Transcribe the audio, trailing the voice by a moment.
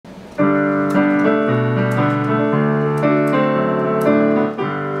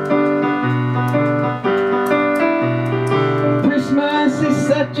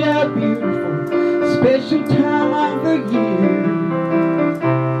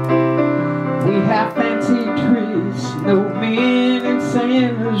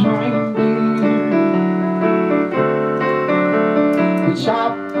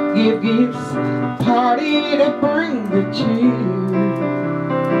gifts, party to bring the cheer.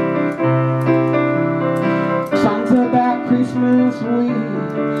 Songs about Christmas we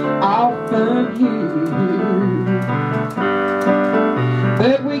often hear,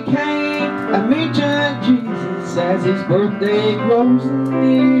 but we can't mention Jesus as his birthday grows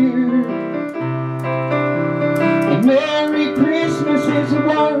near. And Merry Christmas is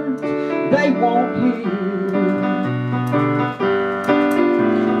words they won't hear,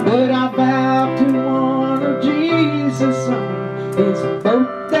 but I vow to honor Jesus on his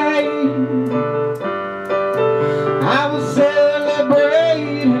birthday. I will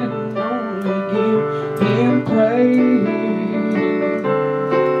celebrate and only give him praise.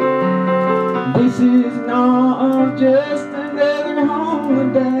 This is not just another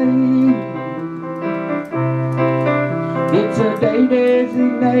holiday, it's a day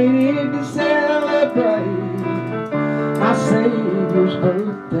designated to celebrate my Savior's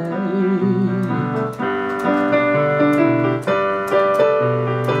birthday.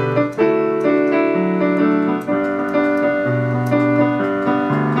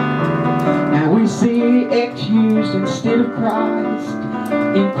 Now we see X used instead of Christ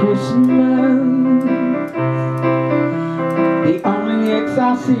in Christmas. The only X I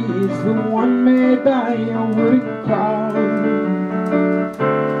see is the one made by a wooden cross.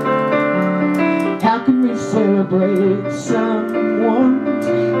 How can we celebrate someone's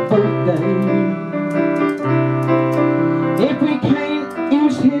birthday if we can't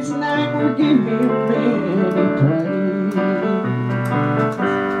use his name or give him any praise?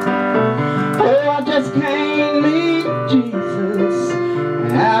 Oh, I just can't leave Jesus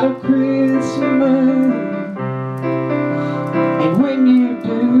out of Christmas. And when you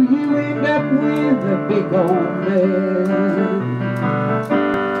do, you end up with a big old mess.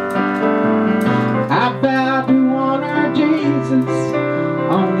 I vow to honor Jesus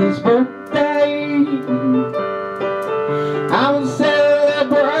on his birthday. I will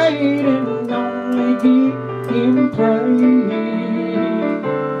celebrate and only give him praise.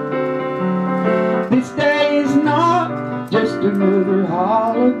 This day is not just another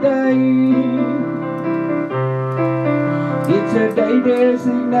holiday, it's a day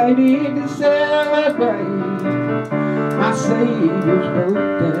designated to celebrate my Savior's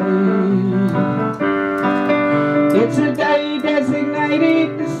birthday. It's a day